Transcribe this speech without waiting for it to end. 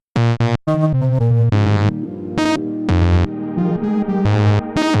Hello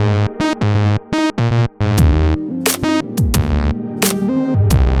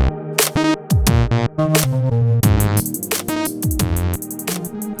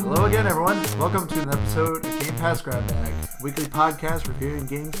again, everyone. Welcome to an episode of Game Pass Grab Bag, a weekly podcast reviewing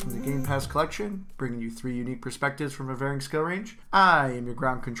games from the Game Pass collection, bringing you 3 unique perspectives from a varying skill range. I am your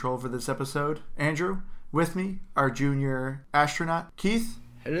ground control for this episode, Andrew. With me, our junior astronaut, Keith.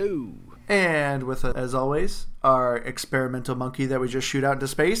 Hello. And with us, as always, our experimental monkey that we just shoot out into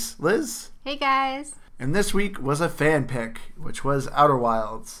space, Liz. Hey guys. And this week was a fan pick, which was Outer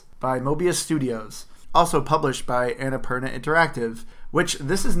Wilds by Mobius Studios, also published by Annapurna Interactive, which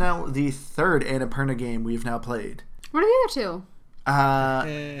this is now the 3rd Annapurna game we've now played. What are the other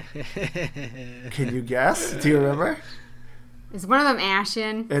 2? Can you guess? Do you remember? Is one of them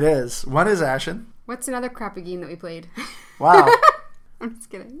Ashen? It is. One is Ashen. What's another crappy game that we played? Wow. I'm just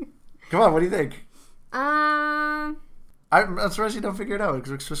kidding. Come on, what do you think? I'm I'm surprised you don't figure it out,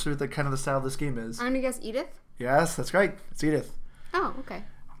 because especially with the kind of the style this game is. gonna guess Edith. Yes, that's right. It's Edith. Oh, okay.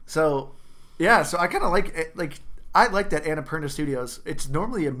 So, yeah, so I kind of like it. I like that Annapurna Studios, it's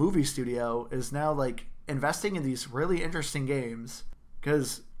normally a movie studio, is now like investing in these really interesting games.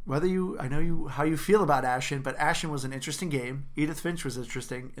 Because I know how you feel about Ashen, but Ashen was an interesting game. Edith Finch was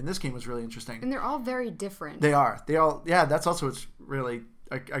interesting, and this game was really interesting. And they're all very different. They are. Yeah, that's also what's really,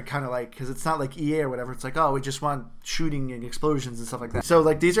 I kind of like, because it's not like EA or whatever. It's like, oh, we just want shooting and explosions and stuff like that. So,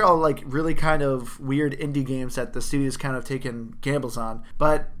 like, these are all, like, really kind of weird indie games that the studio's kind of taken gambles on.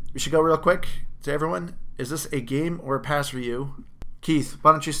 But we should go real quick to everyone. Is this a game or a pass for you? Keith,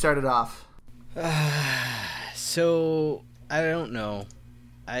 why don't you start it off? So, I don't know.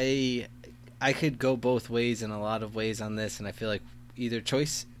 I could go both ways in a lot of ways on this, and I feel like either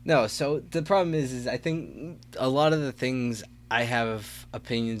choice. No, so the problem is I think a lot of the things I have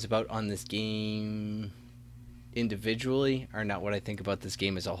opinions about on this game individually are not what I think about this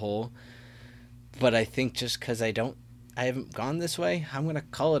game as a whole. But I think just because I haven't gone this way, I'm going to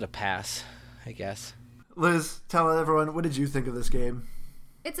call it a pass, I guess. Liz, tell everyone, what did you think of this game?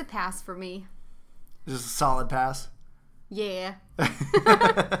 It's a pass for me. Just a solid pass? Yeah.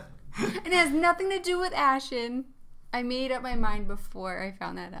 It has nothing to do with Ashen. I made up my mind before I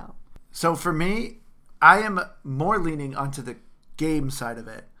found that out. So for me, I am more leaning onto the game side of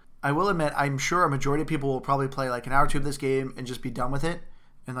it. I will admit, I'm sure a majority of people will probably play like an hour or 2 of this game and just be done with it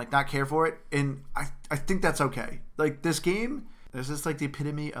and like not care for it. And I think that's okay. Like this game, this is like the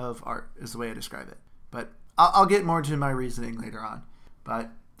epitome of art is the way I describe it. But I'll get more into my reasoning later on. But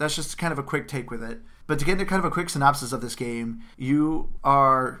that's just kind of a quick take with it. But to get into kind of a quick synopsis of this game, you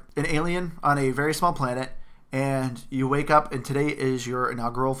are an alien on a very small planet, and you wake up, and today is your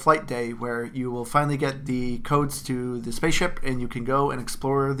inaugural flight day, where you will finally get the codes to the spaceship, and you can go and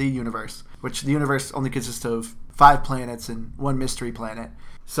explore the universe, which the universe only consists of 5 planets and 1 mystery planet.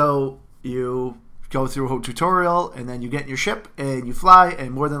 So you go through a whole tutorial, and then you get in your ship, and you fly,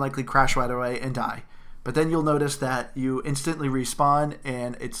 and more than likely crash right away and die. But then you'll notice that you instantly respawn,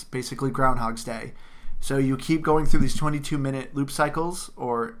 and it's basically Groundhog's Day. So you keep going through these 22-minute loop cycles,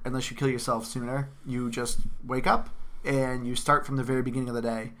 or unless you kill yourself sooner, you just wake up and you start from the very beginning of the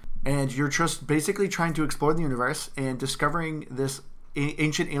day. And you're just basically trying to explore the universe and discovering this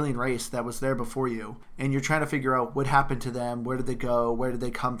ancient alien race that was there before you. And you're trying to figure out what happened to them, where did they go, where did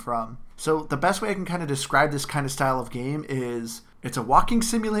they come from. So the best way I can kind of describe this kind of style of game is it's a walking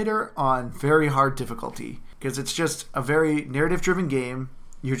simulator on very hard difficulty. Because it's just a very narrative-driven game.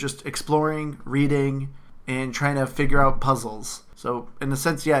 You're just exploring, reading, and trying to figure out puzzles. So, in a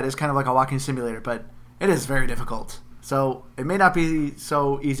sense, yeah, it is kind of like a walking simulator, but it is very difficult. So, it may not be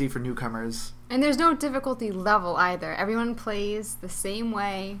so easy for newcomers. And there's no difficulty level either. Everyone plays the same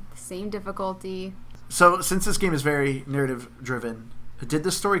way, the same difficulty. So, since this game is very narrative-driven, did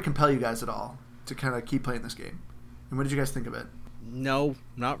the story compel you guys at all to kind of keep playing this game? And what did you guys think of it? No,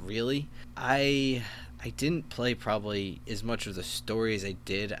 not really. I didn't play probably as much of the story as I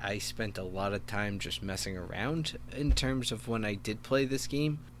did. I spent a lot of time just messing around in terms of when I did play this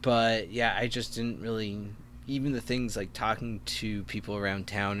game. But yeah, I just didn't really, even the things like talking to people around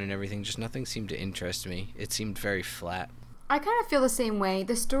town and everything, just nothing seemed to interest me. It seemed very flat. I kind of feel the same way.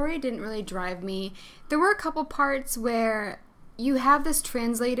 The story didn't really drive me. There were a couple parts where you have this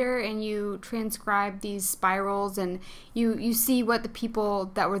translator and you transcribe these spirals and you see what the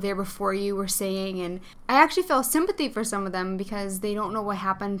people that were there before you were saying, and I actually felt sympathy for some of them because they don't know what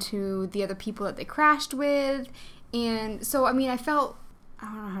happened to the other people that they crashed with. And so I mean, I felt I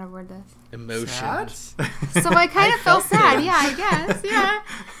don't know how to word this. Emotions. So I kind of felt sad. Yeah, I guess. Yeah.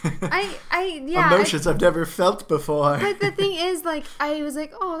 Emotions I've never felt before. But the thing is, like, I was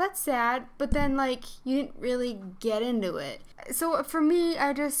like, oh, that's sad. But then, like, you didn't really get into it. So for me,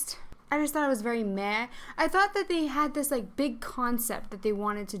 I just thought it was very meh. I thought that they had this, like, big concept that they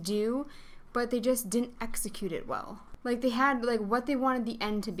wanted to do, but they just didn't execute it well. Like, they had, like, what they wanted the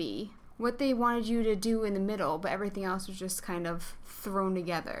end to be, what they wanted you to do in the middle, but everything else was just kind of thrown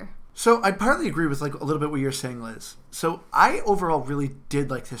together. So I partly agree with like a little bit what you're saying, Liz. So I overall really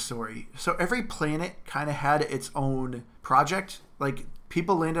did like this story. So every planet kind of had its own project. Like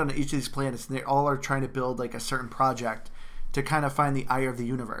people land on each of these planets and they all are trying to build like a certain project to kind of find the eye of the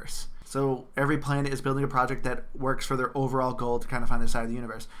universe. So every planet is building a project that works for their overall goal to kind of find the side of the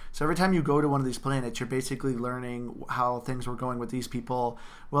universe. So every time you go to one of these planets, you're basically learning how things were going with these people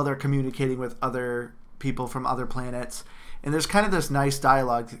while they're communicating with other people from other planets. And there's kind of this nice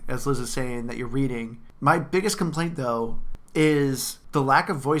dialogue, as Liz is saying, that you're reading. My biggest complaint, though, is the lack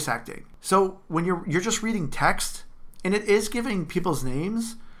of voice acting. So when you're just reading text, and it is giving people's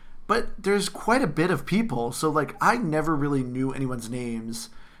names, but there's quite a bit of people. So, like, I never really knew anyone's names.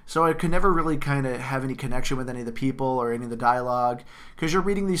 So I could never really kind of have any connection with any of the people or any of the dialogue. Because you're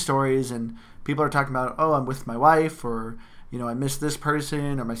reading these stories, and people are talking about, oh, I'm with my wife, or, you know, I missed this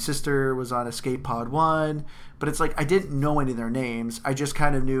person, or my sister was on Escape Pod 1. But it's like, I didn't know any of their names. I just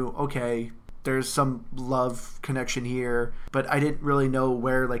kind of knew, okay, there's some love connection here. But I didn't really know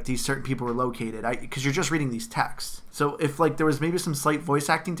where, like, these certain people were located. Because you're just reading these texts. So if, like, there was maybe some slight voice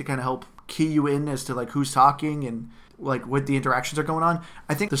acting to kind of help key you in as to, like, who's talking and, like, what the interactions are going on,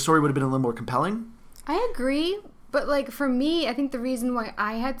 I think the story would have been a little more compelling. I agree. But, like, for me, I think the reason why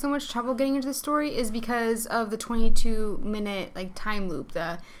I had so much trouble getting into the story is because of the 22-minute, like, time loop,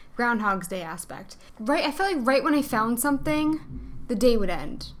 the Groundhog's Day aspect. Right? I felt like right when I found something, the day would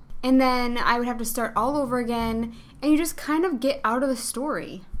end. And then I would have to start all over again, and you just kind of get out of the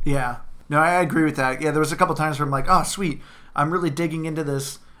story. Yeah. No, I agree with that. Yeah, there was a couple times where I'm like, oh, sweet, I'm really digging into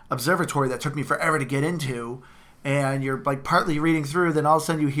this observatory that took me forever to get into, and you're, like, partly reading through, then all of a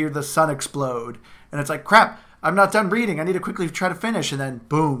sudden you hear the sun explode, and it's like, crap, I'm not done reading. I need to quickly try to finish. And then,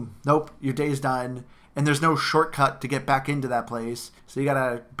 boom, nope, your day's done. And there's no shortcut to get back into that place. So you got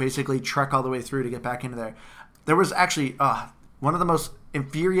to basically trek all the way through to get back into there. There was actually, one of the most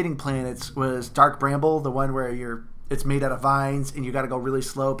infuriating planets was Dark Bramble, the one where it's made out of vines and you got to go really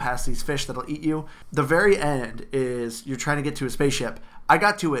slow past these fish that'll eat you. The very end is you're trying to get to a spaceship. I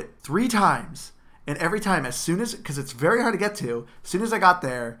got to it 3 times. And every time, because it's very hard to get to, as soon as I got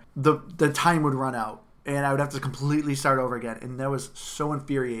there, the time would run out. And I would have to completely start over again. And that was so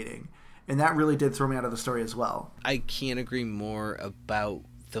infuriating. And that really did throw me out of the story as well. I can't agree more about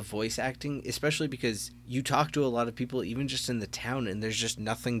the voice acting, especially because you talk to a lot of people, even just in the town, and there's just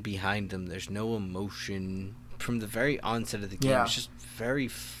nothing behind them. There's no emotion. From the very onset of the game, It's just very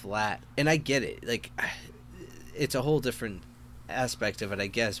flat. And I get it. Like, it's a whole different aspect of it, I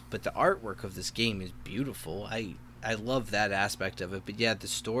guess. But the artwork of this game is beautiful. I love that aspect of it. But yeah, the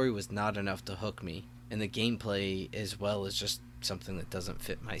story was not enough to hook me. And the gameplay as well is just something that doesn't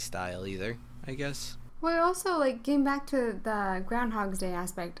fit my style either, I guess. Well, also, like, getting back to the Groundhog's Day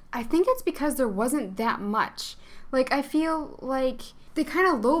aspect, I think it's because there wasn't that much. Like, I feel like they kind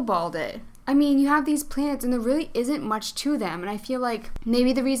of lowballed it. I mean, you have these planets and there really isn't much to them. And I feel like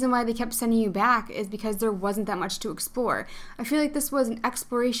maybe the reason why they kept sending you back is because there wasn't that much to explore. I feel like this was an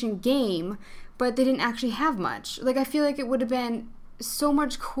exploration game, but they didn't actually have much. Like, I feel like it would have been so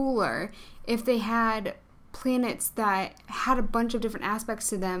much cooler if they had planets that had a bunch of different aspects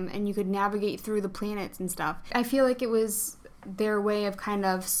to them and you could navigate through the planets and stuff. I feel like it was their way of kind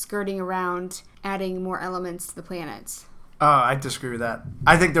of skirting around adding more elements to the planets. Oh, I disagree with that.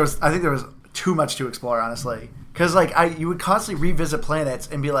 I think there was too much to explore, honestly. Because, like, you would constantly revisit planets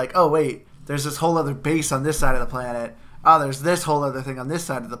and be like, oh, wait, there's this whole other base on this side of the planet. Oh, there's this whole other thing on this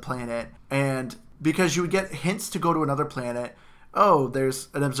side of the planet. And because you would get hints to go to another planet. Oh, there's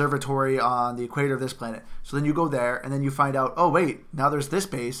an observatory on the equator of this planet. So then you go there, and then you find out, oh, wait, now there's this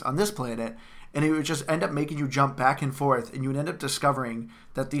base on this planet. And it would just end up making you jump back and forth, and you would end up discovering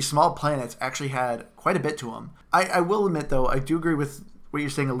that these small planets actually had quite a bit to them. I will admit, though, I do agree with what you're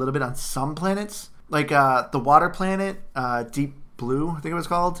saying a little bit on some planets. Like the water planet, Deep Blue, I think it was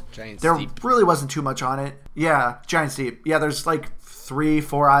called. Giant there Steep. Really wasn't too much on it. Yeah, Giant Steep. Yeah, there's like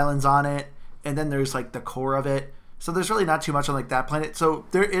 3-4 islands on it, and then there's like the core of it. So there's really not too much on like that planet. So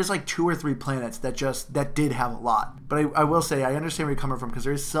there is like 2 or 3 planets that did have a lot. But I will say I understand where you're coming from because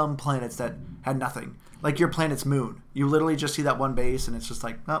there's some planets that had nothing. Like your planet's moon. You literally just see that one base and it's just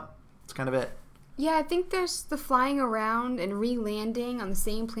like, oh, that's kind of it. Yeah, I think there's the flying around and re-landing on the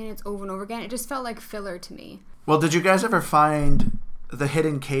same planets over and over again. It just felt like filler to me. Well, did you guys ever find the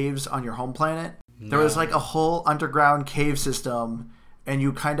hidden caves on your home planet? No. There was like a whole underground cave system, and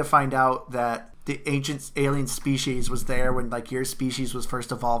you kind of find out that the ancient alien species was there when like your species was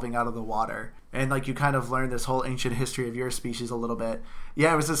first evolving out of the water. And like you kind of learn this whole ancient history of your species a little bit.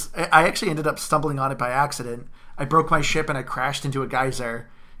 Yeah, it was this. I actually ended up stumbling on it by accident. I broke my ship and I crashed into a geyser,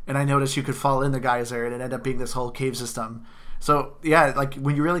 and I noticed you could fall in the geyser, and it ended up being this whole cave system. So yeah, like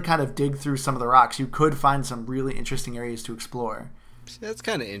when you really kind of dig through some of the rocks, you could find some really interesting areas to explore. That's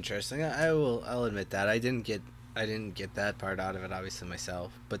kind of interesting. I'll admit that I didn't get that part out of it obviously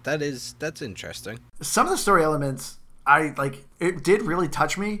myself, but that's interesting. Some of the story elements, I like. It did really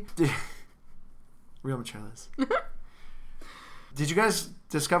touch me. Real matureless. Did you guys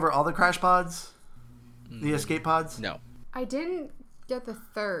discover all the crash pods? The escape pods? No. I didn't get the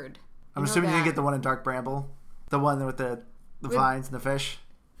third. I'm assuming you didn't get the one in Dark Bramble? The one with the vines and the fish?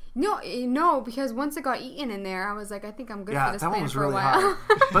 No, because once it got eaten in there, I was like, I think I'm good for this planet for a while.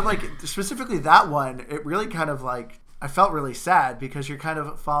 Hard. But like, specifically that one, it really kind of like, I felt really sad because you're kind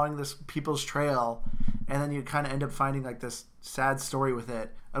of following this people's trail, and then you kind of end up finding like this sad story with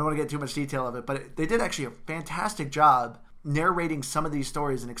it. I don't want to get too much detail of it, but they did actually a fantastic job narrating some of these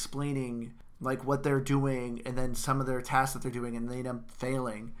stories and explaining like what they're doing, and then some of their tasks that they're doing, and they end up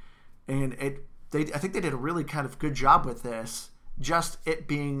failing. And I think they did a really kind of good job with this. Just it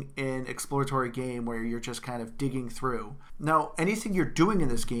being an exploratory game where you're just kind of digging through. Now, anything you're doing in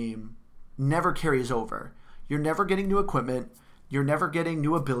this game never carries over. You're never getting new equipment. You're never getting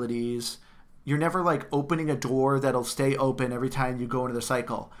new abilities. You're never like opening a door that'll stay open every time you go into the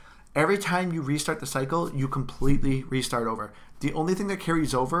cycle. Every time you restart the cycle, you completely restart over. The only thing that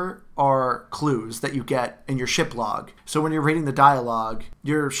carries over are clues that you get in your ship log. So when you're reading the dialogue,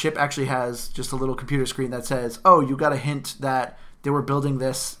 your ship actually has just a little computer screen that says, oh, you got a hint that they were building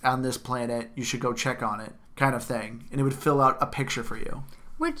this on this planet. You should go check on it, kind of thing. And it would fill out a picture for you.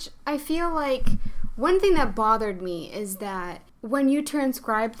 Which I feel like one thing that bothered me is that when you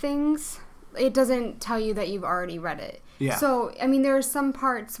transcribe things, it doesn't tell you that you've already read it. Yeah. So, I mean, there are some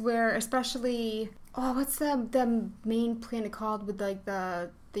parts where, especially, what's the main planet called with like the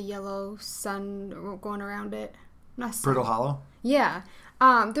yellow sun going around it? Not sun. Brittle Hollow? Yeah.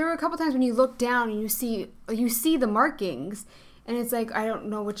 There were a couple times when you look down and you see the markings, and it's like, I don't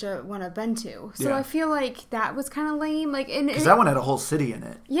know which one I've been to. So yeah. I feel like that was kind of lame. Because that one had a whole city in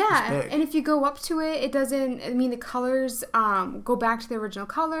it. Yeah, and if you go up to it, it doesn't, I mean, the colors go back to the original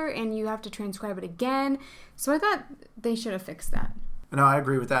color, and you have to transcribe it again. So I thought they should have fixed that. No, I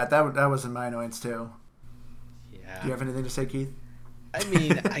agree with that. That was in my annoyance, too. Yeah. Do you have anything to say, Keith? I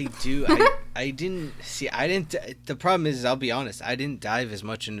mean, I do. The problem is, I'll be honest, I didn't dive as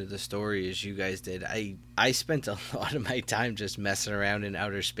much into the story as you guys did. I spent a lot of my time just messing around in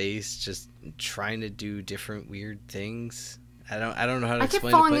outer space, just trying to do different weird things. I don't know how to explain it. I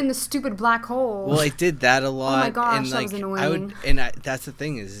kept falling in the stupid black hole. Well, I did that a lot. Oh my gosh, that was annoying. That's the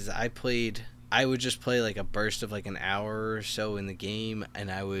thing is I would just play like a burst of like an hour or so in the game, and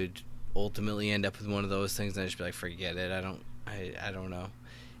I would ultimately end up with one of those things, and I'd just be like, forget it. I don't know.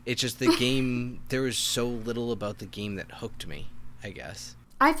 It's just the game, there was so little about the game that hooked me, I guess.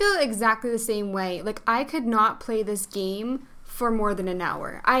 I feel exactly the same way. Like, I could not play this game for more than an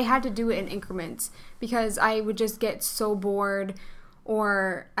hour. I had to do it in increments because I would just get so bored,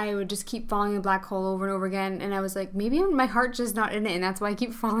 or I would just keep falling in the black hole over and over again. And I was like, maybe my heart's just not in it, and that's why I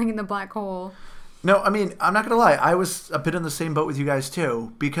keep falling in the black hole. No, I mean, I'm not going to lie. I was a bit in the same boat with you guys,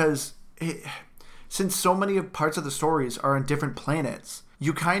 too, because since so many parts of the stories are on different planets,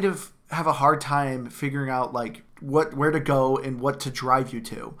 you kind of have a hard time figuring out like where to go and what to drive you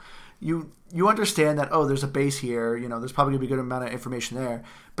to. You understand that, oh, there's a base here, there's probably gonna be a good amount of information there,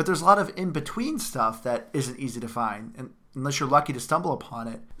 but there's a lot of in between stuff that isn't easy to find, and unless you're lucky to stumble upon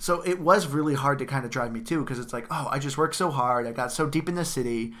it. So it was really hard to kind of drive me too, because it's like, oh, I just worked so hard, I got so deep in the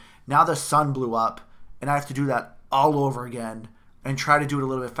city, now the sun blew up, and I have to do that all over again and try to do it a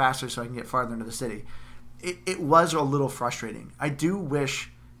little bit faster so I can get farther into the city. It was a little frustrating. I do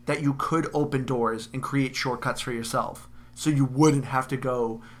wish that you could open doors and create shortcuts for yourself so you wouldn't have to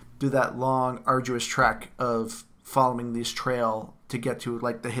go do that long, arduous trek of following this trail to get to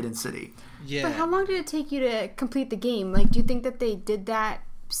like the hidden city. Yeah. But how long did it take you to complete the game? Like, do you think that they did that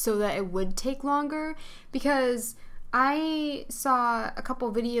so that it would take longer? Because I saw a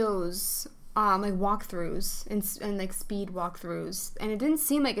couple videos like walkthroughs and like speed walkthroughs, and it didn't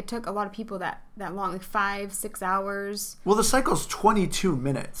seem like it took a lot of people that long, like 5-6 hours. Well, the cycle's 22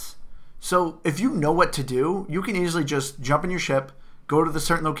 minutes, so if you know what to do, you can easily just jump in your ship, go to the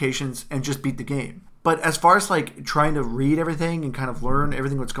certain locations, and just beat the game. But as far as like trying to read everything and kind of learn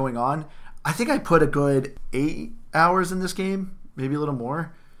everything that's going on, I think I put a good 8 hours in this game, maybe a little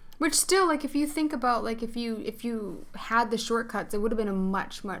more. Which still, like, if you think about, like, if you had the shortcuts, it would have been a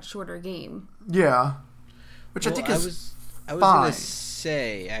much, much shorter game. Yeah. Which I think is I was fine. going to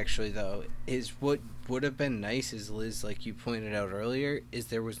say, actually, though, is what would have been nice is, Liz, like you pointed out earlier, is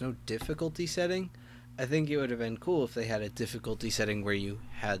there was no difficulty setting. I think it would have been cool if they had a difficulty setting where you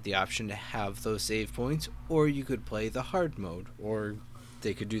had the option to have those save points, or you could play the hard mode, or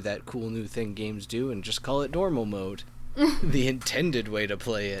they could do that cool new thing games do and just call it normal mode. The intended way to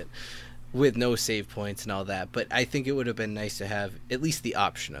play it with no save points and all that. But I think it would have been nice to have at least the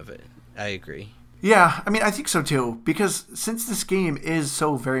option of it. I agree. Yeah, I mean, I think so too, because since this game is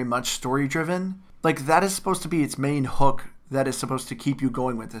so very much story-driven, like, that is supposed to be its main hook that is supposed to keep you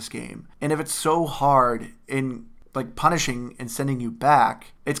going with this game. And if it's so hard in, like, punishing and sending you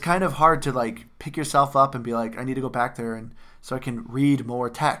back, it's kind of hard to, like, pick yourself up and be like, I need to go back there and so I can read more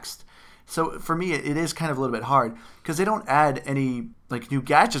text. So for me, it is kind of a little bit hard because they don't add any like new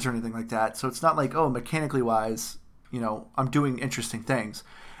gadgets or anything like that. So it's not like, oh, mechanically wise, you know, I'm doing interesting things.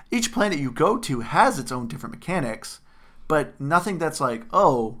 Each planet you go to has its own different mechanics, but nothing that's like,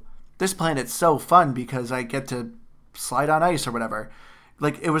 oh, this planet's so fun because I get to slide on ice or whatever.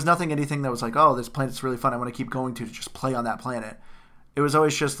 Like, it was anything that was like, oh, this planet's really fun. I want to keep going to just play on that planet. It was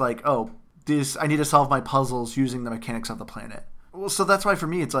always just like, oh, I need to solve my puzzles using the mechanics of the planet. Well, so that's why for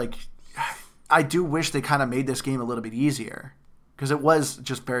me, it's like, I do wish they kind of made this game a little bit easier because it was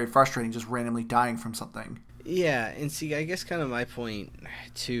just very frustrating just randomly dying from something. Yeah, and see, I guess kind of my point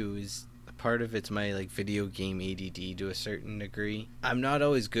too is part of it's my like video game ADD to a certain degree. I'm not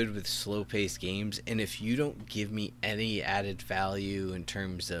always good with slow-paced games, and if you don't give me any added value in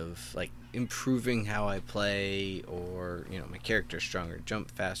terms of like improving how I play, or you know, my character's stronger, jump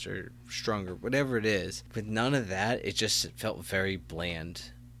faster, stronger, whatever it is, with none of that, it just felt very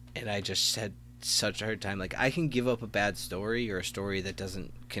bland. And I just had such a hard time. Like, I can give up a bad story or a story that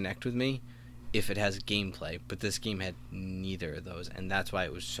doesn't connect with me if it has gameplay, but this game had neither of those, and that's why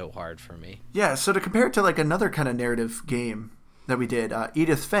it was so hard for me. Yeah, so to compare it to like another kind of narrative game that we did,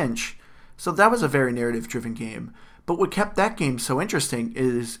 Edith Finch, so that was a very narrative-driven game. But what kept that game so interesting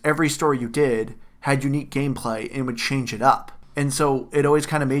is every story you did had unique gameplay and would change it up. And so it always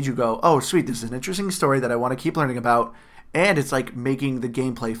kind of made you go, oh, sweet, this is an interesting story that I want to keep learning about. And it's like making the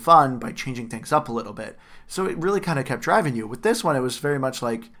gameplay fun by changing things up a little bit. So it really kind of kept driving you. With this one, it was very much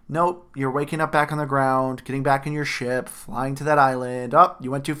like, nope, you're waking up back on the ground, getting back in your ship, flying to that island. Oh, you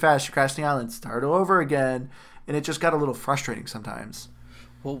went too fast, you crashed the island, start all over again. And it just got a little frustrating sometimes.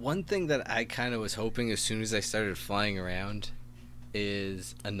 Well, one thing that I kind of was hoping as soon as I started flying around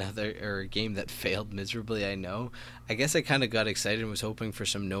is a game that failed miserably, I know. I guess I kind of got excited and was hoping for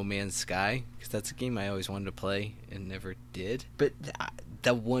some No Man's Sky, because that's a game I always wanted to play and never did. But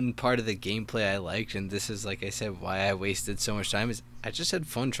the one part of the gameplay I liked, and this is, like I said, why I wasted so much time, is I just had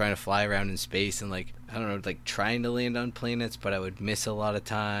fun trying to fly around in space and, like, I don't know, like, trying to land on planets, but I would miss a lot of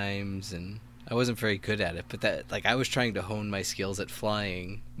times, and I wasn't very good at it. But that, like, I was trying to hone my skills at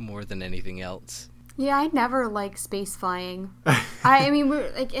flying more than anything else. Yeah, I never liked space flying. I mean,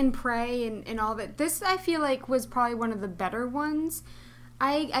 we're like in Prey and all that. This, I feel like, was probably one of the better ones.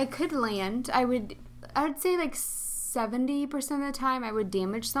 I could land. I would say like 70% of the time I would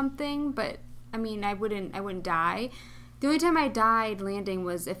damage something, but I mean, I wouldn't die. The only time I died landing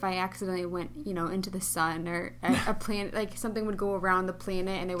was if I accidentally went, you know, into the sun or a planet, like something would go around the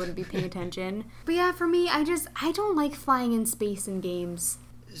planet and I wouldn't be paying attention. But yeah, for me, I don't like flying in space in games.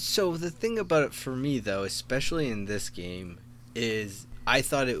 So the thing about it for me, though, especially in this game, is I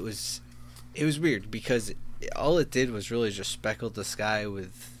thought it was weird because all it did was really just speckle the sky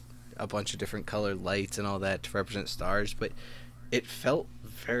with a bunch of different colored lights and all that to represent stars, but it felt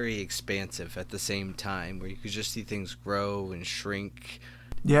very expansive at the same time, where you could just see things grow and shrink.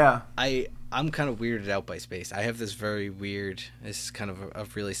 Yeah. I'm kind of weirded out by space. I have this very weird, this is kind of a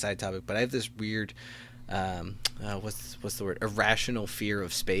really side topic, but I have this weird what's the word? Irrational fear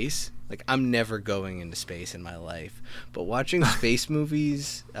of space. Like, I'm never going into space in my life. But watching space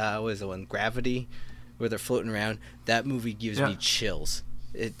movies, what is the one? Gravity, where they're floating around, that movie gives me chills.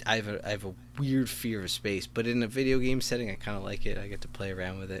 I have a weird fear of space, but in a video game setting, I kind of like it. I get to play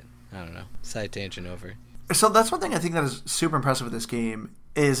around with it. I don't know. Side tangent over. So that's one thing I think that is super impressive with this game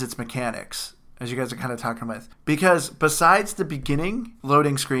is its mechanics, as you guys are kind of talking with. Because besides the beginning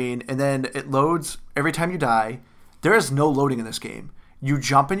loading screen, and then it loads every time you die, there is no loading in this game. You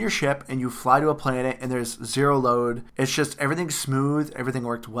jump in your ship and you fly to a planet and there's zero load. It's just everything's smooth. Everything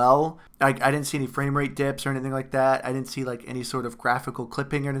worked well. I didn't see any frame rate dips or anything like that. I didn't see like any sort of graphical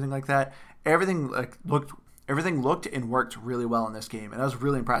clipping or anything like that. Everything looked and worked really well in this game, and I was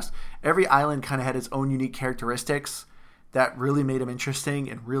really impressed. Every island kind of had its own unique characteristics that really made them interesting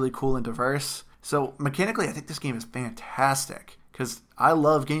and really cool and diverse. So mechanically, I think this game is fantastic because I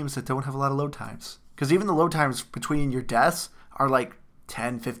love games that don't have a lot of load times. Because even the load times between your deaths are like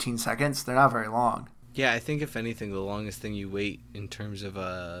 10, 15 seconds. They're not very long. Yeah, I think if anything, the longest thing you wait in terms of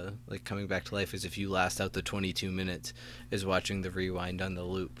like coming back to life is if you last out the 22 minutes is watching the rewind on the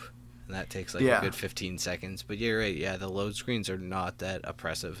loop. And that takes like a good 15 seconds. But you're right, yeah, the load screens are not that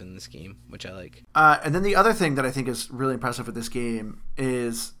oppressive in this game, which I like. And then the other thing that I think is really impressive with this game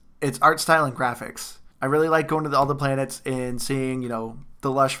is its art style and graphics. I really like going to all the planets and seeing,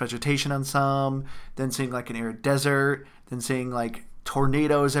 the lush vegetation on some, then seeing like an arid desert, then seeing like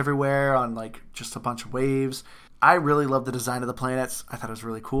tornadoes everywhere on like just a bunch of waves. I really loved the design of the planets. I thought it was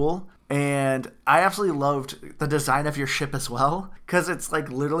really cool. And I absolutely loved the design of your ship as well, because it's like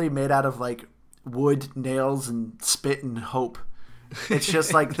literally made out of like wood, nails, and spit and hope. It's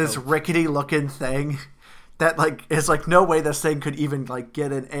just like this rickety looking thing that like is like no way this thing could even like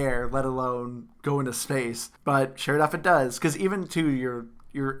get in air, let alone go into space. But sure enough, it does. Because even to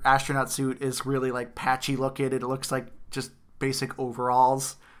your astronaut suit is really like patchy looking. It looks like just basic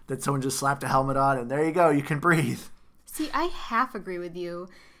overalls that someone just slapped a helmet on, and there you go, you can breathe. See, I half agree with you.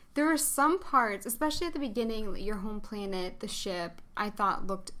 There were some parts, especially at the beginning, your home planet, the ship, I thought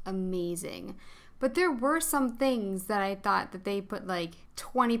looked amazing. But there were some things that I thought that they put like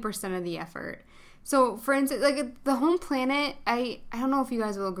 20% of the effort. So, for instance, like the home planet, I don't know if you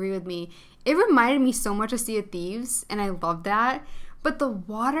guys will agree with me. It reminded me so much of Sea of Thieves, and I loved that. But the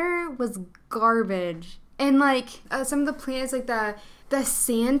water was garbage. And like some of the planets, like the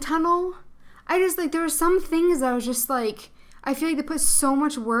sand tunnel, I just like, there were some things that I was just like, I feel like they put so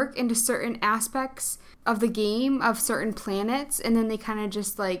much work into certain aspects of the game, of certain planets, and then they kind of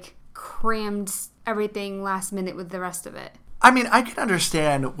just like crammed everything last minute with the rest of it. I mean, I can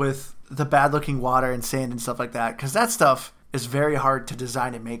understand with the bad looking water and sand and stuff like that, because that stuff is very hard to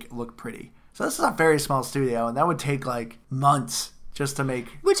design and make look pretty. So this is a very small studio, and that would take like months just to make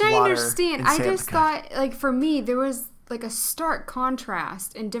Which I water understand. and I sand just thought, like, for me, there was like a stark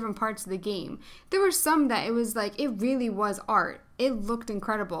contrast in different parts of the game. There were some that it was like, it really was art. It looked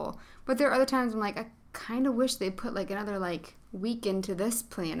incredible. But there are other times I'm like, I kind of wish they put like another like week into this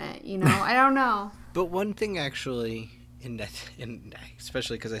planet, I don't know. But one thing actually, and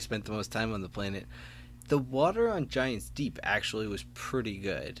especially because I spent the most time on the planet, the water on Giant's Deep actually was pretty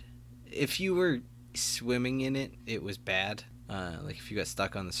good. If you were swimming in it, it was bad. Like if you got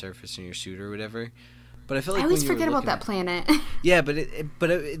stuck on the surface in your suit or whatever. But I feel like I always forget about that planet. Yeah, but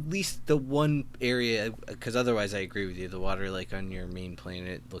at least the one area, because otherwise I agree with you. The water like on your main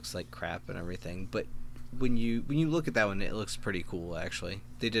planet looks like crap and everything. But when you look at that one, it looks pretty cool actually.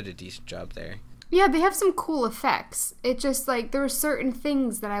 They did a decent job there. Yeah, they have some cool effects. It just like there were certain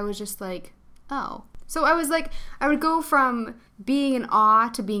things that I was just like, oh. So I was like, I would go from being in awe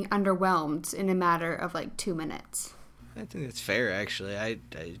to being underwhelmed in a matter of like 2 minutes. I think that's fair actually.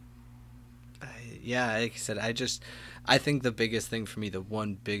 Yeah, like I said, I think the biggest thing for me, the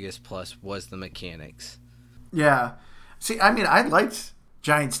one biggest plus, was the mechanics. Yeah. See, I mean, I liked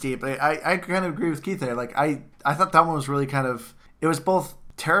Giant's Deep. I kind of agree with Keith there. Like, I thought that one was really kind of, it was both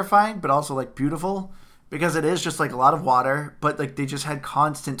terrifying, but also, like, beautiful. Because it is just, like, a lot of water, but, like, they just had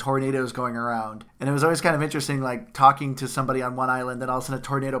constant tornadoes going around. And it was always kind of interesting, like, talking to somebody on one island, then all of a sudden a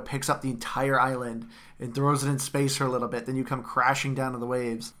tornado picks up the entire island and throws it in space for a little bit. Then you come crashing down to the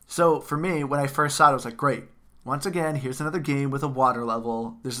waves. So, for me, when I first saw it, I was like, great. Once again, here's another game with a water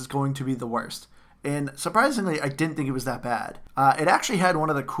level. This is going to be the worst. And surprisingly, I didn't think it was that bad. It actually had one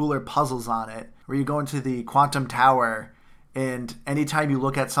of the cooler puzzles on it, where you go into the Quantum Tower, and anytime you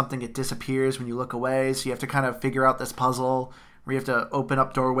look at something, it disappears when you look away. So you have to kind of figure out this puzzle where you have to open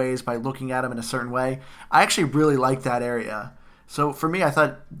up doorways by looking at them in a certain way. I actually really liked that area. So for me, I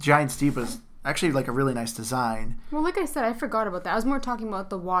thought Giant's Deep was actually like a really nice design. Well, like I said, I forgot about that. I was more talking about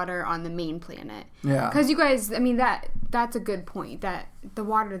the water on the main planet. Yeah. Because you guys, I mean, that's a good point, that the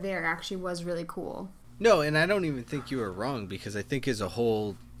water there actually was really cool. No, and I don't even think you were wrong, because I think as a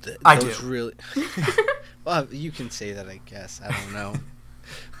whole, I do. Really... Well, you can say that, I guess. I don't know.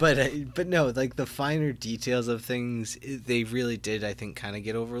 But no, like the finer details of things, they really did, I think, kind of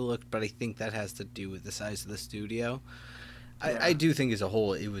get overlooked. But I think that has to do with the size of the studio. Yeah. I do think as a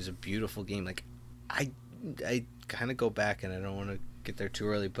whole, it was a beautiful game. Like, I kind of go back, and I don't want to get there too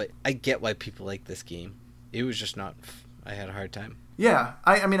early, but I get why people like this game. It was just not I had a hard time. Yeah,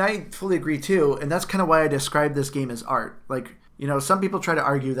 I mean, I fully agree too, and that's kind of why I describe this game as art. Like, you know, some people try to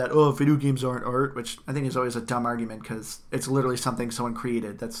argue that, oh, video games aren't art, which I think is always a dumb argument because it's literally something someone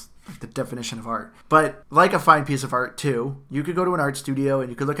created. That's like the definition of art. But like a fine piece of art too, you could go to an art studio and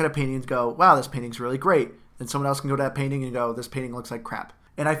you could look at a painting and go, wow, this painting's really great. And someone else can go to that painting and go, this painting looks like crap.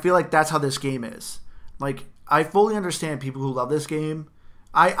 And I feel like that's how this game is. Like, I fully understand people who love this game.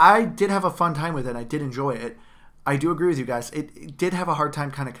 I did have a fun time with it. I did enjoy it. I do agree with you guys. It did have a hard time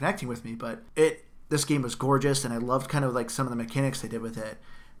kind of connecting with me, but this game was gorgeous, and I loved kind of like some of the mechanics they did with it.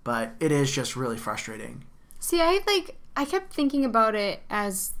 But it is just really frustrating. See, I kept thinking about it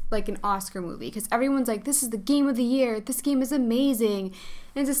as like an Oscar movie because everyone's like, this is the game of the year. This game is amazing.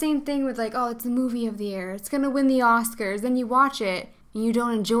 And it's the same thing with like, oh, it's the movie of the year. It's going to win the Oscars. Then you watch it and you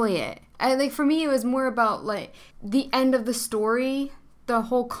don't enjoy it. For me, it was more about like the end of the story, the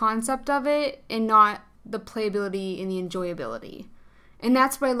whole concept of it, and not the playability and the enjoyability. And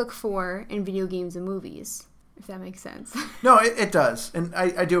that's what I look for in video games and movies, if that makes sense. No, it does. And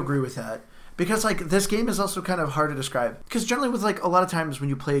I do agree with that. Because, like, this game is also kind of hard to describe. Because generally with, like, a lot of times when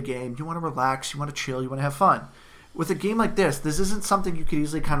you play a game, you want to relax, you want to chill, you want to have fun. With a game like this isn't something you could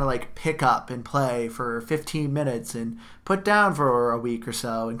easily kind of, like, pick up and play for 15 minutes and put down for a week or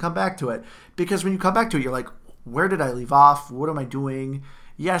so and come back to it. Because when you come back to it, you're like, where did I leave off? What am I doing?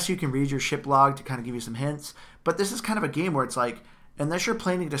 Yes, you can read your ship log to kind of give you some hints. But this is kind of a game where it's like, unless you're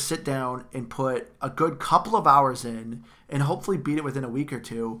planning to sit down and put a good couple of hours in and hopefully beat it within a week or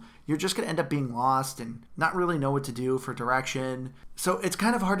two, you're just going to end up being lost and not really know what to do for direction. So it's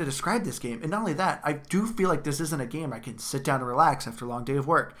kind of hard to describe this game. And not only that, I do feel like this isn't a game I can sit down and relax after a long day of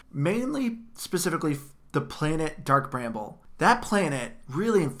work. Mainly, specifically, the planet Dark Bramble. That planet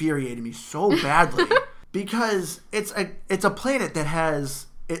really infuriated me so badly because it's a planet that has...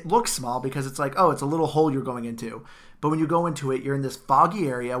 It looks small because it's like, oh, it's a little hole you're going into. But when you go into it, you're in this foggy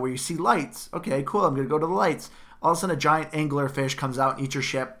area where you see lights. Okay, cool, I'm going to go to the lights. All of a sudden, a giant angler fish comes out and eats your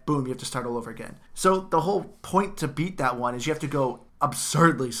ship. Boom, you have to start all over again. So the whole point to beat that one is you have to go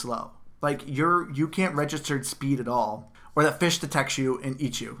absurdly slow. Like, you can't register speed at all. Or that fish detects you and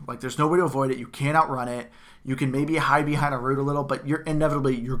eats you. Like, there's no way to avoid it. You can't outrun it. You can maybe hide behind a root a little, but you're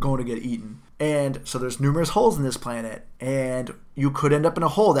going to get eaten. And so there's numerous holes in this planet, and you could end up in a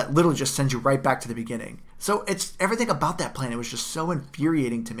hole that literally just sends you right back to the beginning. So it's everything about that planet was just so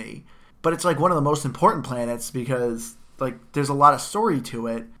infuriating to me. But it's like one of the most important planets because like there's a lot of story to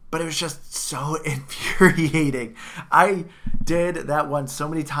it, but it was just so infuriating. I did that one so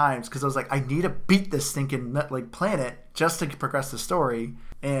many times because I was like, I need to beat this stinking like planet just to progress the story,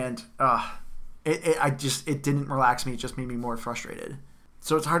 and it didn't relax me. It just made me more frustrated.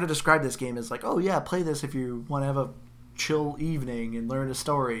 So it's hard to describe this game as like, oh yeah, play this if you want to have a chill evening and learn a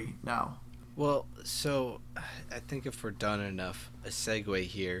story. No. Well, so I think if we're done enough, a segue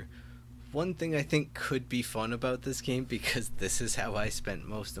here. One thing I think could be fun about this game, because this is how I spent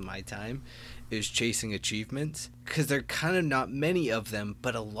most of my time, is chasing achievements. Because there are kind of not many of them,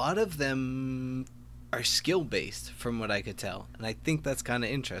 but a lot of them are skill-based from what I could tell. And I think that's kind of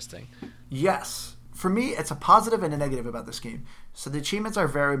interesting. Yes. For me, it's a positive and a negative about this game. So the achievements are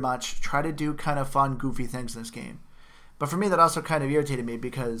very much try to do kind of fun, goofy things in this game. But for me, that also kind of irritated me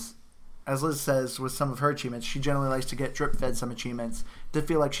because, as Liz says with some of her achievements, she generally likes to get drip-fed some achievements to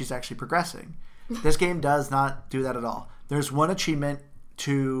feel like she's actually progressing. This game does not do that at all. There's one achievement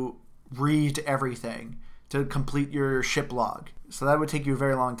to read everything, to complete your ship log. So that would take you a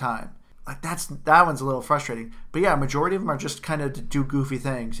very long time. Like that one's a little frustrating. But yeah, majority of them are just kind of to do goofy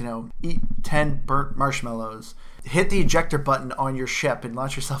things, you know, eat 10 burnt marshmallows, hit the ejector button on your ship and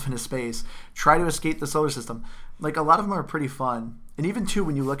launch yourself into space, try to escape the solar system. Like a lot of them are pretty fun. And even too,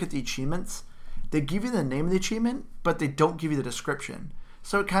 when you look at the achievements, they give you the name of the achievement, but they don't give you the description.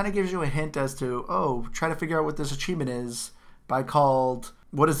 So it kind of gives you a hint as to, oh, try to figure out what this achievement is by called,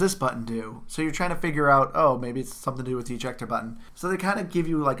 what does this button do? So you're trying to figure out, oh, maybe it's something to do with the ejector button. So they kind of give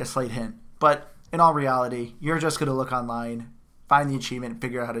you like a slight hint. But in all reality, you're just going to look online, find the achievement, and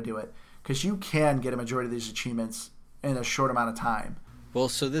figure out how to do it. Because you can get a majority of these achievements in a short amount of time. Well,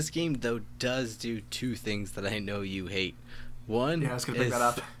 so this game, though, does do two things that I know you hate. One I was gonna bring that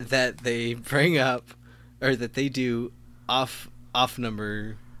up. That they bring up, or that they do off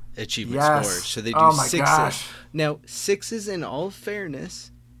number achievement scores. So they do 6. Gosh. Now 6s, in all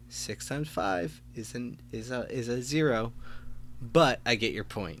fairness, 6 times 5 is a 0. But I get your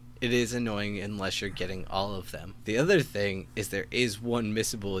point. It is annoying unless you're getting all of them. The other thing is there is one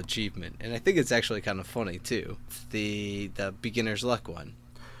missable achievement, and I think it's actually kind of funny too. It's the beginner's luck one.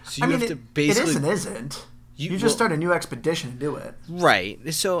 So you have to basically. It isn't. You just start a new expedition and do it.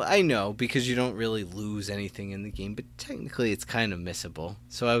 Right. So I know, because you don't really lose anything in the game, but technically it's kind of missable.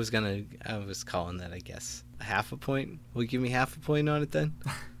 So I was calling that, I guess, a half a point. Will you give me half a point on it then?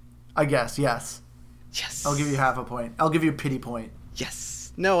 I guess, yes. Yes. I'll give you half a point. I'll give you a pity point.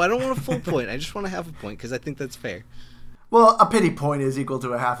 Yes. No, I don't want a full point. I just want a half a point because I think that's fair. Well, a pity point is equal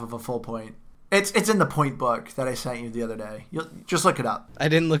to a half of a full point. It's in the point book that I sent you the other day. You'll just look it up. I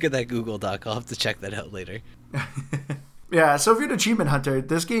didn't look at that Google Doc. I'll have to check that out later. Yeah, so if you're an achievement hunter,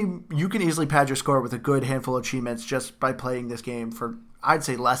 this game, you can easily pad your score with a good handful of achievements just by playing this game for, I'd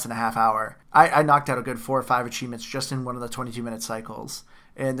say, less than a half hour. I knocked out a good 4 or 5 achievements just in one of the 22-minute cycles.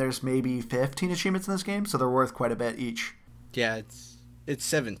 And there's maybe 15 achievements in this game, so they're worth quite a bit each. Yeah, it's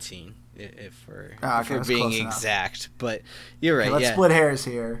 17 if we're being exact. But you're right. Okay, let's split hairs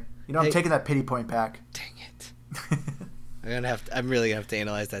here. I'm taking that pity point back. Dang it. I'm really gonna have to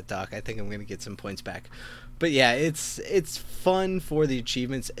analyze that doc. I think I'm gonna get some points back. But yeah, it's fun for the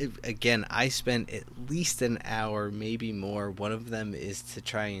achievements. Again, I spent at least an hour, maybe more. One of them is to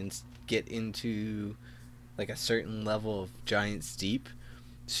try and get into like a certain level of Giant Steep.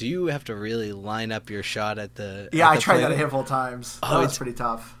 So you have to really line up your shot at the... Yeah, I tried that a handful of times. Oh, that was pretty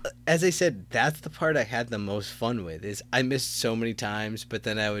tough. As I said, that's the part I had the most fun with, is I missed so many times, but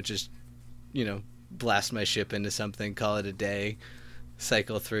then I would just, blast my ship into something, call it a day,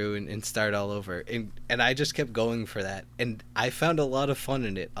 cycle through, and start all over. And I just kept going for that. And I found a lot of fun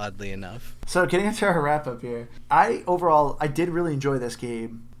in it, oddly enough. So getting into our wrap-up here, I did really enjoy this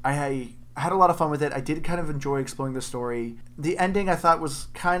game. I had a lot of fun with it. I did kind of enjoy exploring the story. The ending I thought was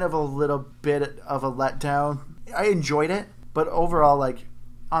kind of a little bit of a letdown. I enjoyed it, but overall, I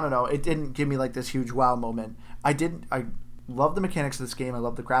don't know, it didn't give me this huge wow moment. I love the mechanics of this game. I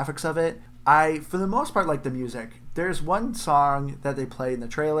love the graphics of it. I, for the most part, like the music. There's one song that they play in the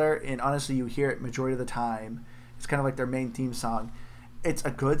trailer, and honestly, you hear it majority of the time. It's kind of like their main theme song. It's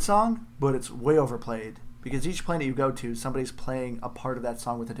a good song, but it's way overplayed. Because each planet you go to, somebody's playing a part of that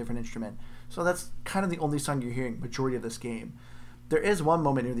song with a different instrument. So that's kind of the only song you're hearing majority of this game. There is one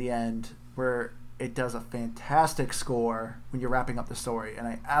moment near the end where it does a fantastic score when you're wrapping up the story, and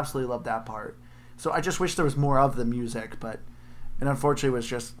I absolutely love that part. So I just wish there was more of the music, and unfortunately it was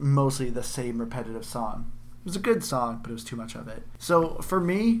just mostly the same repetitive song. It was a good song, but it was too much of it. So for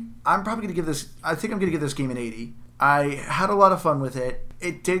me, I'm going to give this game an 80. I had a lot of fun with it.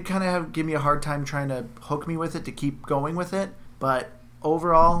 It did kind of give me a hard time trying to hook me with it to keep going with it. But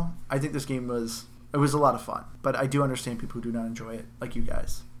overall, I think this game was a lot of fun. But I do understand people who do not enjoy it, like you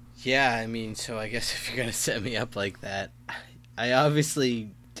guys. Yeah, so I guess if you're going to set me up like that, I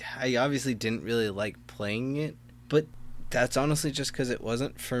obviously didn't really like playing it. But that's honestly just because it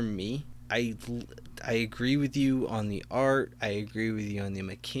wasn't for me. I agree with you on the art. I agree with you on the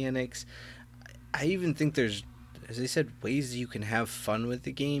mechanics. I even think there's, as I said, ways you can have fun with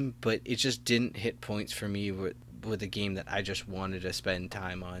the game, but it just didn't hit points for me with a game that I just wanted to spend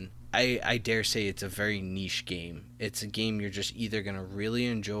time on. I dare say it's a very niche game. It's a game you're just either going to really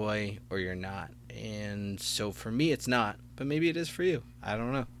enjoy or you're not. And so for me, it's not, but maybe it is for you. I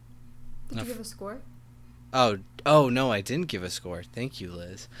don't know. Did you give a score? Oh no, I didn't give a score. Thank you,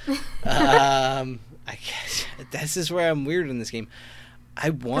 Liz. I guess this is where I'm weird in this game.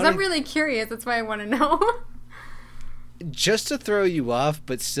 Because I'm really curious. That's why I want to know. Just to throw you off,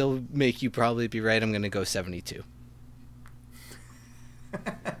 but still make you probably be right, I'm going to go 72.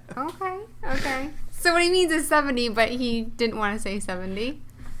 Okay. So what he means is 70, but he didn't want to say 70.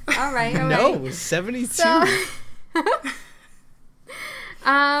 All right. No, 72. So,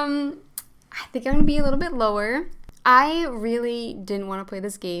 I think I'm going to be a little bit lower. I really didn't want to play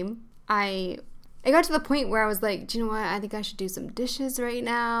this game. It got to the point where I was like, do you know what? I think I should do some dishes right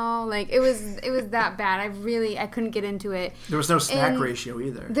now. It was that bad. I couldn't get into it. There was no snack ratio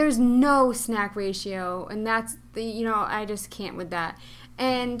either. There's no snack ratio, and that's I just can't with that.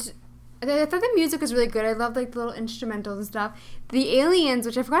 And I thought the music was really good. I loved the little instrumentals and stuff. The aliens,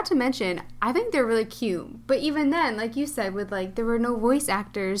 which I forgot to mention, I think they're really cute. But even then, like you said, with there were no voice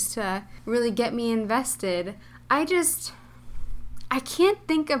actors to really get me invested. I can't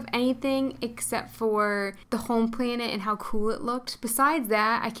think of anything except for the home planet and how cool it looked. Besides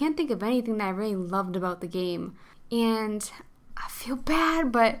that, I can't think of anything that I really loved about the game. And I feel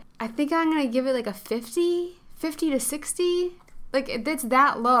bad, but I think I'm going to give it a 50 to 60. It's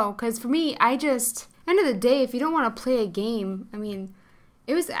that low. Because for me, end of the day, if you don't want to play a game,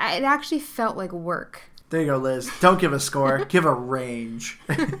 it actually felt like work. There you go, Liz. Don't give a score. Give a range.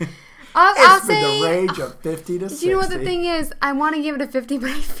 I'll say the range of 50 to 60. You know what the thing is? I want to give it a 50, but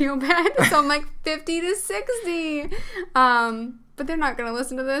I feel bad. So I'm 50 to 60. But they're not going to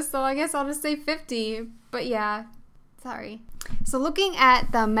listen to this, so I guess I'll just say 50. But yeah, sorry. So looking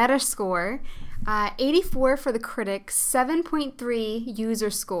at the Metascore, 84 for the critics, 7.3 user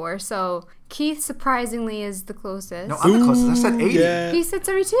score. So Keith surprisingly is the closest. No, I'm the closest. I said 80. Yeah. He said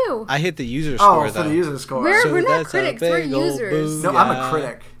 72. I hit the user score, Oh, though. for the user score. We're not that's a critics, we're big ol' users. No, I'm a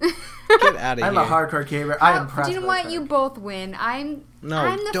critic. Get out of I'm here. a hardcore gamer. I am proud Do you to know be a what? critic. You both win. I'm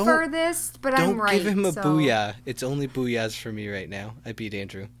the don't- furthest, but I'm Don't right. give him a so. booyah. It's only booyahs for me right now. I beat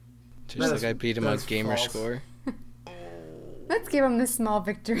Andrew. Just That like is- I beat him on that's gamer false. score. Let's give him this small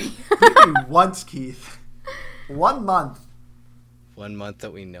victory. Beat me once, Keith. 1 month. 1 month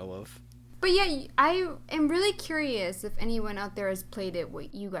that we know of. But yeah, I am really curious if anyone out there has played it,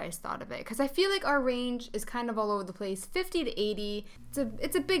 what you guys thought of it. Because I feel like our range is kind of all over the place. 50 to 80,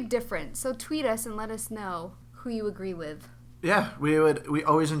 it's a big difference. So tweet us and let us know who you agree with. Yeah, we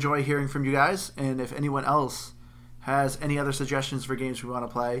always enjoy hearing from you guys, and if anyone else has any other suggestions for games we want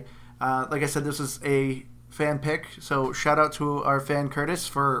to play, like I said, this is a fan pick, so shout out to our fan Curtis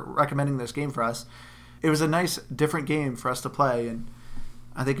for recommending this game for us. It was a nice, different game for us to play, and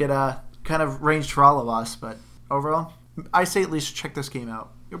I think it kind of ranged for all of us, but overall, I say at least check this game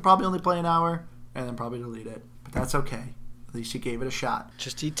out. You'll probably only play an hour, and then probably delete it, but that's okay. At least you gave it a shot.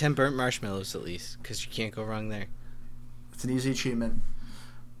 Just eat 10 burnt marshmallows at least, because you can't go wrong there. It's an easy achievement.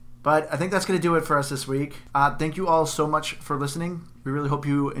 But I think that's going to do it for us this week. Thank you all so much for listening. We really hope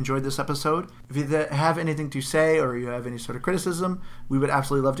you enjoyed this episode. If you have anything to say or you have any sort of criticism, we would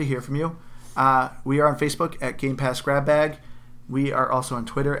absolutely love to hear from you. We are on Facebook at Game Pass Grab Bag. We are also on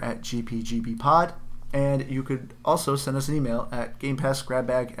Twitter at GPGBpod. And you could also send us an email at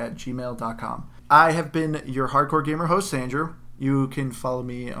gamepassgrabbag@gmail.com. I have been your hardcore gamer host, Andrew. You can follow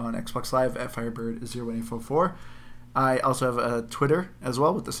me on Xbox Live at Firebird01844. I also have a Twitter as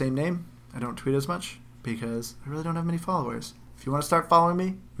well with the same name. I don't tweet as much because I really don't have many followers. If you want to start following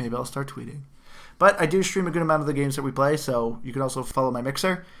me, maybe I'll start tweeting. But I do stream a good amount of the games that we play, so you can also follow my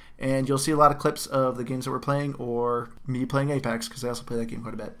Mixer, and you'll see a lot of clips of the games that we're playing or me playing Apex, because I also play that game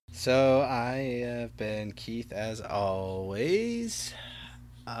quite a bit. So I have been Keith as always.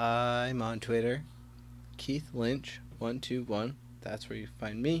 I'm on Twitter, Keith Lynch 121. That's where you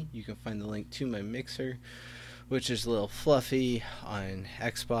find me. You can find the link to my Mixer, which is a little fluffy on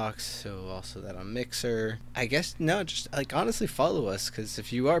Xbox, so also that on Mixer. I guess, no, just, honestly follow us, because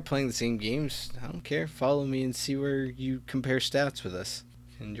if you are playing the same games, I don't care, follow me and see where you compare stats with us.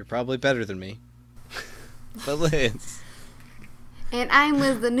 And you're probably better than me. But Liz. And I'm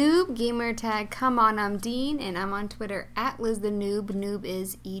Liz the Noob, gamer tag come on, I'm Dean, and I'm on Twitter at Liz the Noob. Noob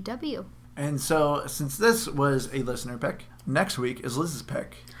is EW. And so, since this was a listener pick, next week is Liz's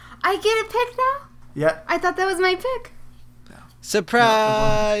pick. I get a pick now? Yeah. I thought that was my pick.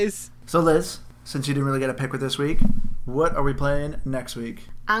 Surprise! So Liz, since you didn't really get a pick with this week, what are we playing next week?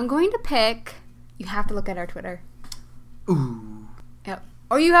 I'm going to pick. You have to look at our Twitter. Ooh. Yep.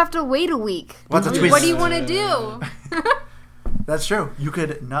 Or you have to wait a week. What's a tweet? What do you want to do? That's true. You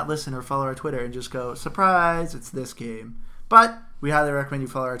could not listen or follow our Twitter and just go, surprise, it's this game. But we highly recommend you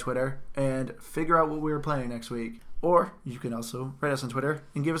follow our Twitter and figure out what we were playing next week. Or you can also write us on Twitter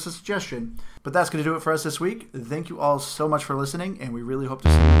and give us a suggestion. But that's going to do it for us this week. Thank you all so much for listening, and we really hope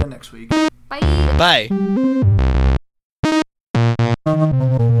to see you again next week. Bye. Bye.